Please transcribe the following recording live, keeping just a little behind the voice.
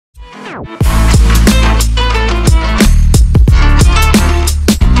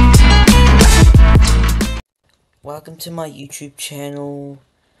Welcome to my YouTube channel,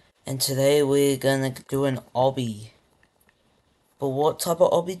 and today we're gonna do an obby. But what type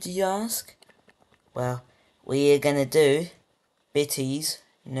of obby do you ask? Well, we're gonna do Betty's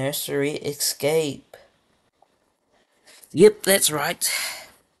Nursery Escape. Yep, that's right.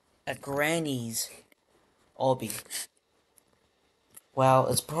 A granny's obby. Well,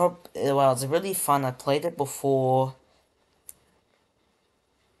 it's really fun. I played it before.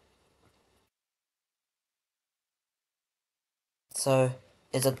 So,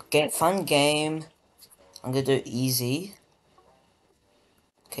 it's a fun game. I'm gonna do easy.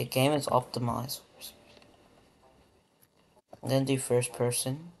 Okay, game is optimized. I'm gonna do first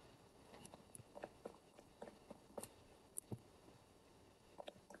person.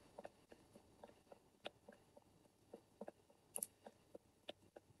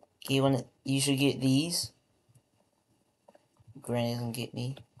 You should get these. Granny doesn't get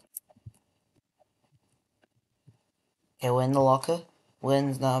me. Okay, we're in the locker. We're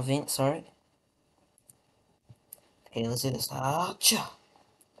in the vent, sorry. Okay, let's do this. Achoo!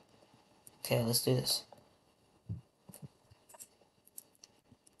 Okay, let's do this.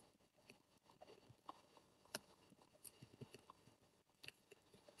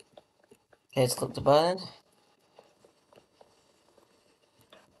 Okay, let's click the button.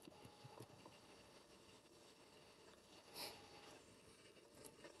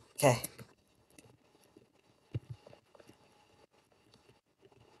 Okay.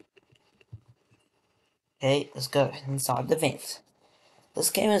 Okay, let's go inside the vent.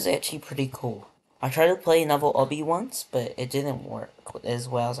 This game is actually pretty cool. I tried to play another obby once, but it didn't work as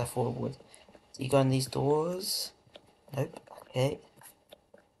well as I thought it would. So you go in these doors. Nope. Okay.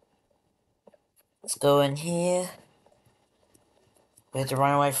 Let's go in here. We have to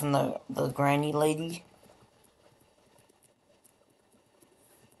run away from the granny lady.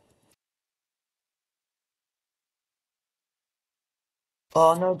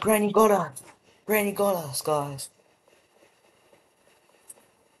 Oh no, Granny got us! Granny got us, guys.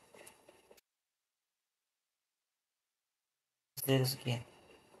 Let's do this again.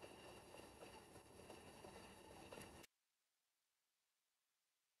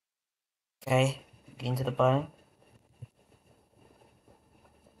 Okay, get into the button.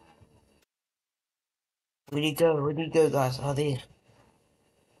 Where'd he go? Where'd he go, guys? Oh, there.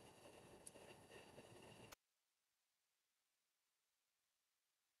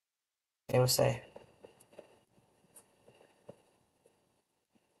 Okay, we're safe.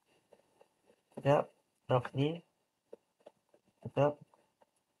 Yep. Up there. Up.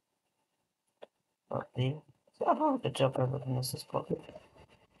 Up there. Oh, good job everything in this pocket.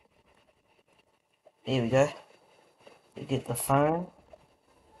 Here we go. We get the phone.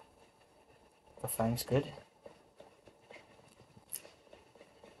 The phone's good.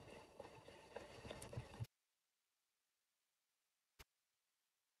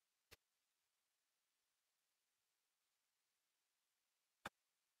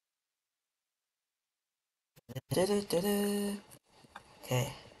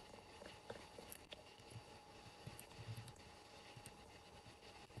 Okay.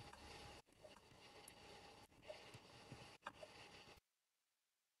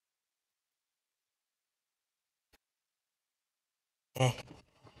 Okay.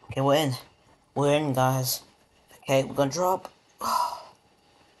 Okay, we're in. We're in, guys. Okay, we're gonna drop.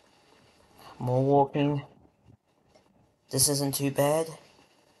 More walking. This isn't too bad.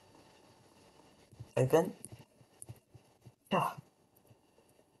 Open. Yeah.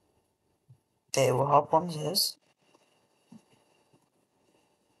 Okay, we'll hop on this.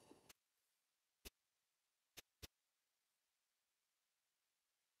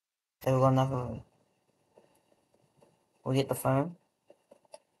 Okay, we'll go another. We'll get the phone.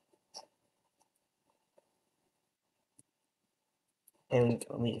 Okay,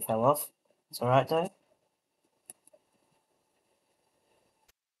 we fell off. It's alright though.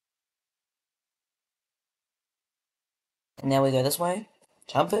 And now we go this way.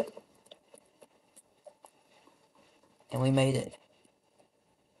 Jump it. And we made it.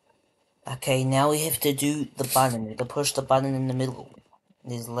 Okay, now we have to do the button. We have to push the button in the middle.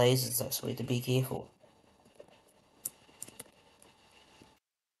 There's lasers though, so we have to be careful.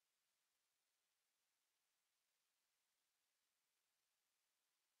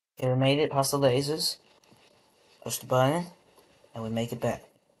 Okay, we made it past the lasers. Push the button, and we make it back.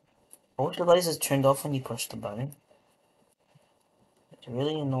 I wish the lasers turned off when you push the button. It's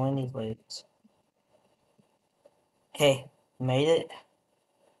really annoying, these lasers. Okay, made it.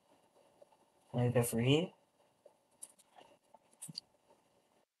 Now we go through here.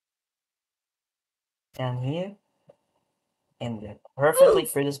 down here, and we're perfectly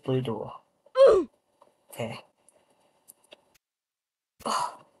through this blue door. Okay.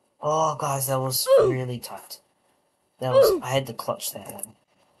 Oh, guys, that was really tight. I had to clutch that in.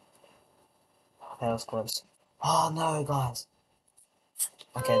 That was close. Oh, no, guys.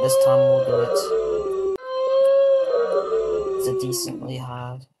 Okay, this time we'll do it. Is it decently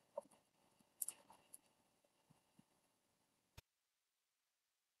hard?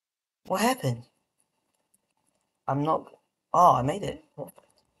 What happened? I'm not... Oh, I made it.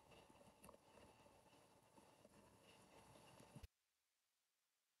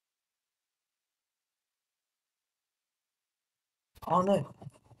 Oh, no.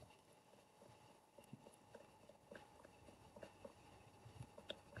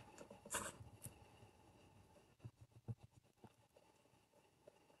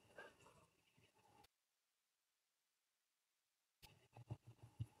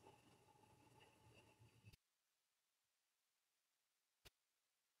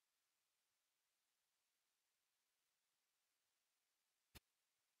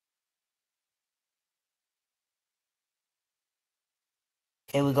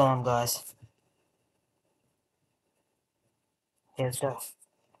 Okay, we're going, guys. Okay, let's go.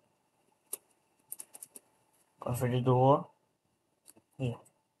 Go for the door. Here.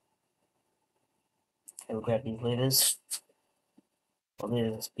 Okay, we'll grab these levers. What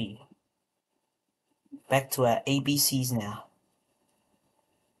letter is B? Back to our ABCs now.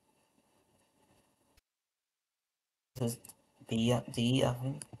 This is B, D, I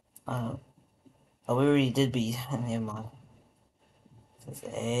think. Oh, we already did B. Never mind. This is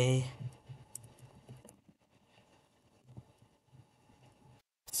A,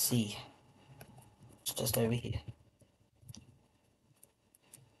 C. It's just over here.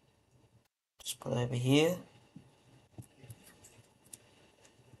 Just put it over here.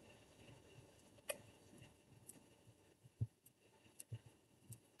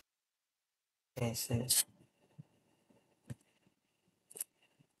 Okay, so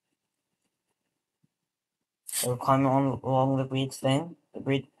we'll climb on along the red thing, the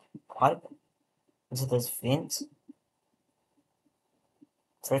red pipe, into this vent.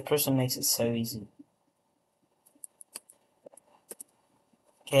 First person makes it so easy.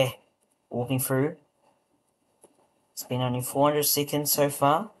 Okay, walking through. It's been only 400 seconds so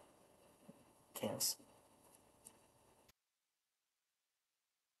far. Okay,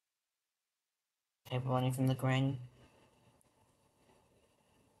 running from the granny.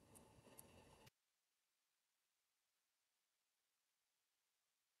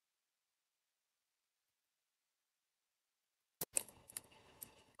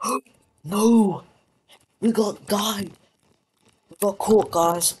 No! We got guy! We got caught,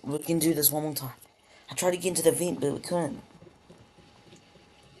 guys. We can do this one more time. I tried to get into the vent, but we couldn't.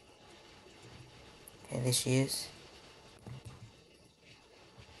 Okay, there she is.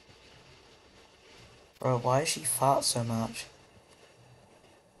 Bro, why does she fart so much?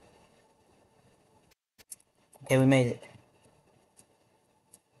 Okay, we made it.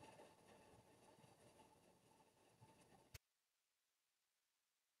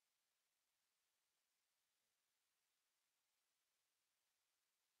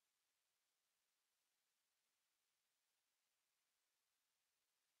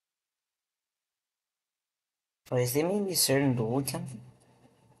 Wait, is there maybe a certain door we can?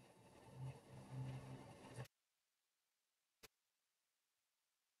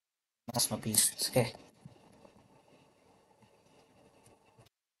 That's not business. Okay.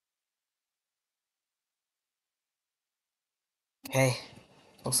 Okay.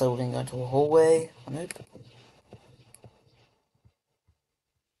 Looks like we're gonna go into a hallway. Oh, nope.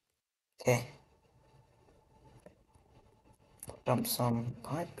 Okay. Jump some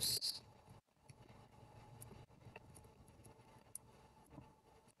pipes.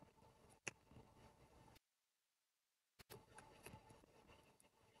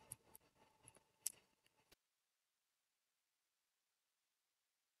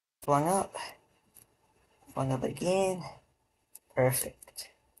 Flung up. Flung up again. Perfect.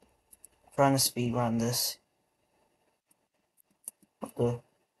 Trying to speed run this.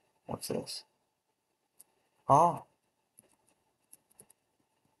 What's this? Oh,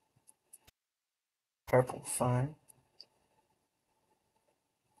 purple phone.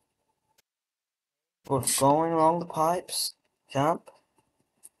 We're going along the pipes. Jump.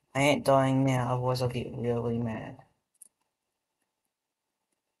 I ain't dying now, otherwise I'll get really mad.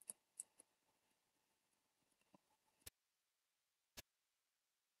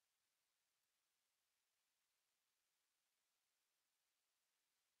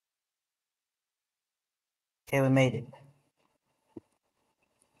 Okay, we made it.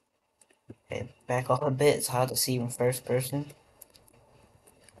 Okay, back off a bit. It's hard to see in first person.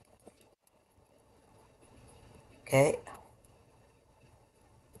 Okay.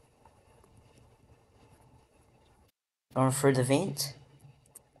 Going through the vent.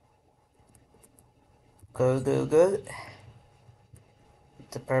 Go, go, go.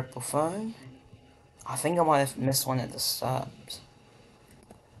 The purple phone. I think I might have missed one at the start.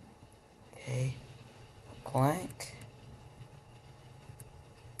 Okay. Plank.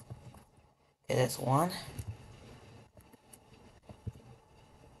 Okay, that's one.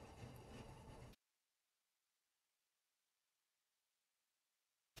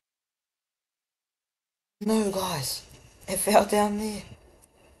 No, guys. It fell down there.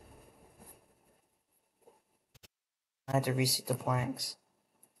 I had to reset the planks.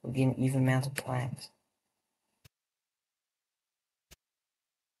 We're getting even mounted planks.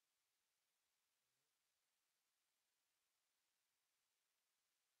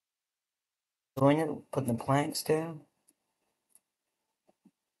 Doing it, putting the planks down.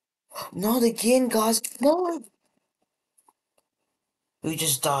 Not again, guys. No! We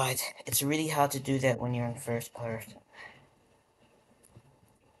just died. It's really hard to do that when you're in first person.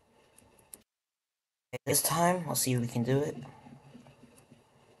 Okay, this time, I'll see if we can do it.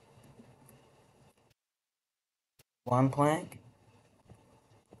 One plank.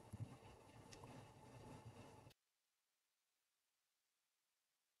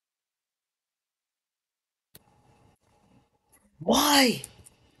 Why?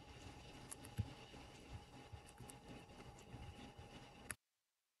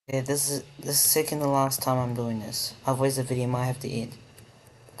 Yeah, this is second to last time I'm doing this. Otherwise the video might have to end.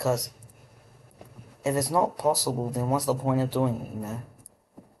 Because if it's not possible, then what's the point of doing it, you know?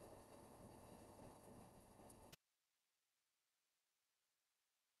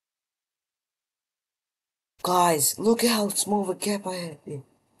 Guys, look how small of a gap I had there.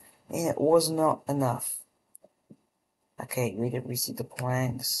 And it was not enough. Okay, we did reset the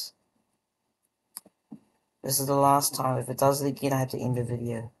planks. This is the last time. If it does it again, I have to end the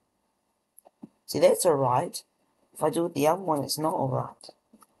video. See, that's alright. If I do it the other one, it's not alright.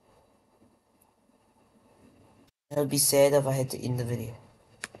 It would be sad if I had to end the video.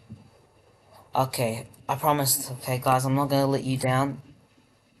 Okay, I promised. Okay, guys, I'm not gonna let you down.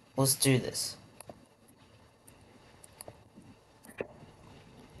 Let's do this.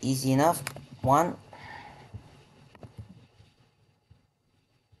 Easy enough. One.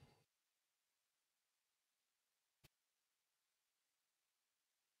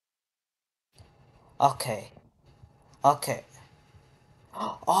 Okay. Okay.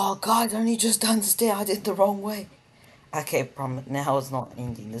 Oh, God, I only just understand. I did the wrong way. Okay, promise. Now it's not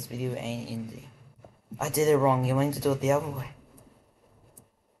ending. This video ain't ending. I did it wrong. You meant to do it the other way.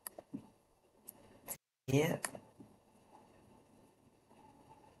 Yeah.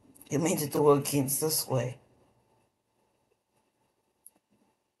 You meant to do it against this way.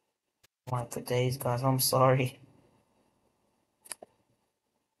 My for days, guys. I'm sorry.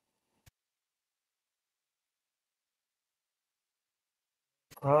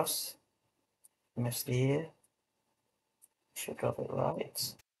 Cross. Missed the ear. Should drop it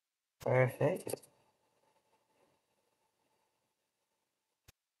right. Perfect.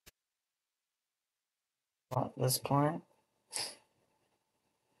 Right, this plan.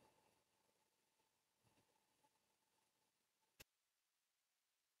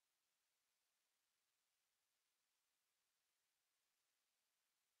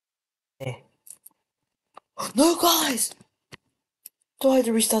 Yeah. No, guys! Do I have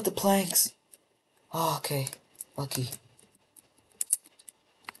to restart the planks? Oh, okay. Lucky.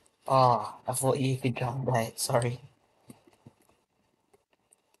 Oh, I thought you could jump that. Sorry.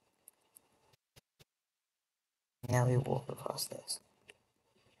 Now we walk across this.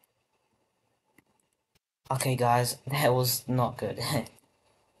 Okay, guys. That was not good.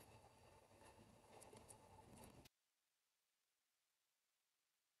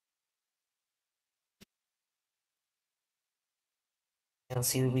 Let's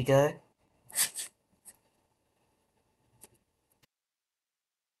see where we go.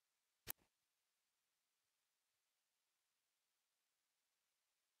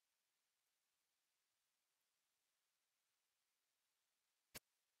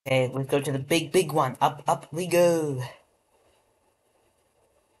 Okay, let's go to the big one. Up, up we go.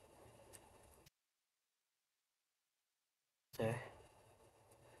 So,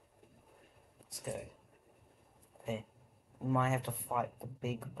 let's go. Okay, we might have to fight the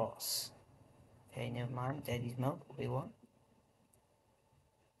big boss. Okay, never mind. Daddy's milk. What do you want?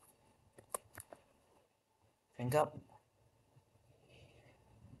 Drink up.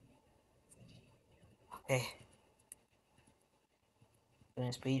 Okay. Doing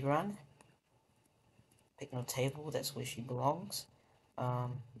a speed run. picnic table, that's where she belongs.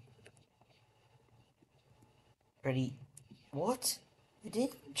 Pretty... What? It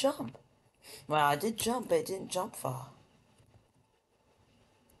didn't jump. Well, I did jump, but it didn't jump far.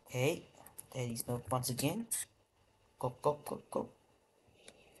 Okay, Daddy's milk once again. Go, go, go, go.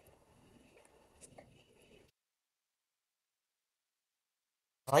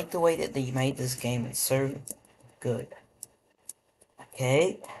 I like the way that they made this game, it's so good.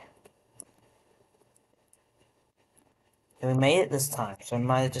 Okay. And we made it this time, so it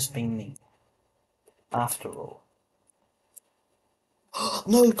might have just been me. After all.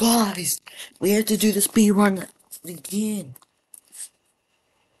 No, guys! We have to do the speed run again.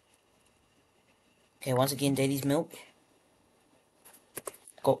 Okay, once again, Daddy's milk.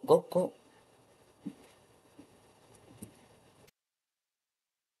 Go, go, go.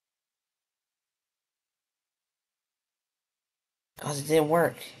 Guys, it didn't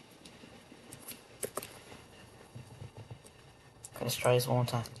work. Let's try this one more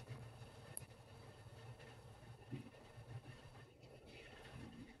time.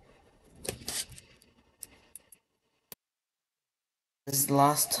 This is the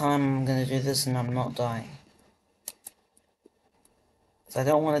last time I'm gonna do this and I'm not dying. So I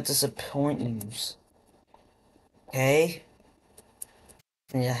don't want to disappoint you. Okay?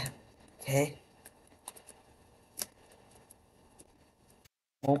 Yeah. Okay?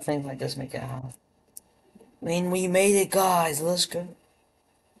 More things like this make it hard. I mean, we made it, guys. Let's go.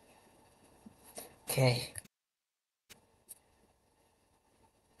 Okay.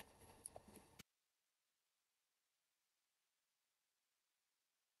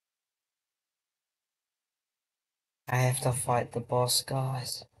 I have to fight the boss,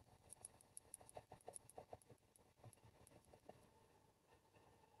 guys.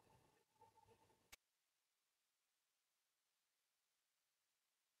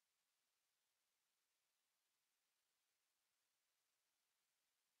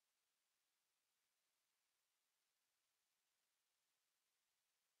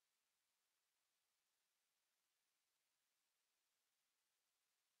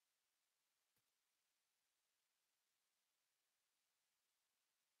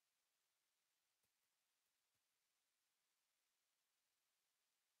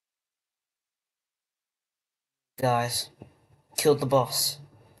 Guys, killed the boss.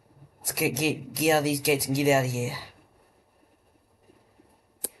 Let's get out of these gates and get out of here.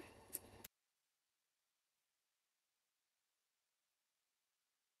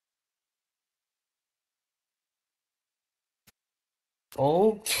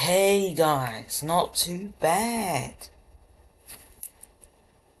 Okay, guys, not too bad.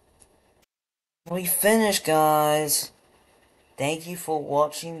 We finished, guys. Thank you for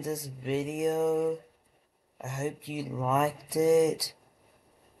watching this video. I hope you liked it.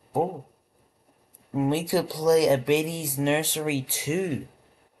 Oh, we could play a Betty's Nursery too.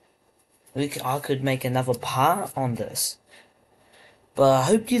 I could make another part on this. But I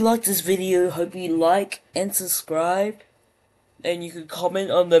hope you liked this video. Hope you like and subscribe. And you can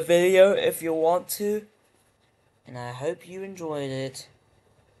comment on the video if you want to. And I hope you enjoyed it.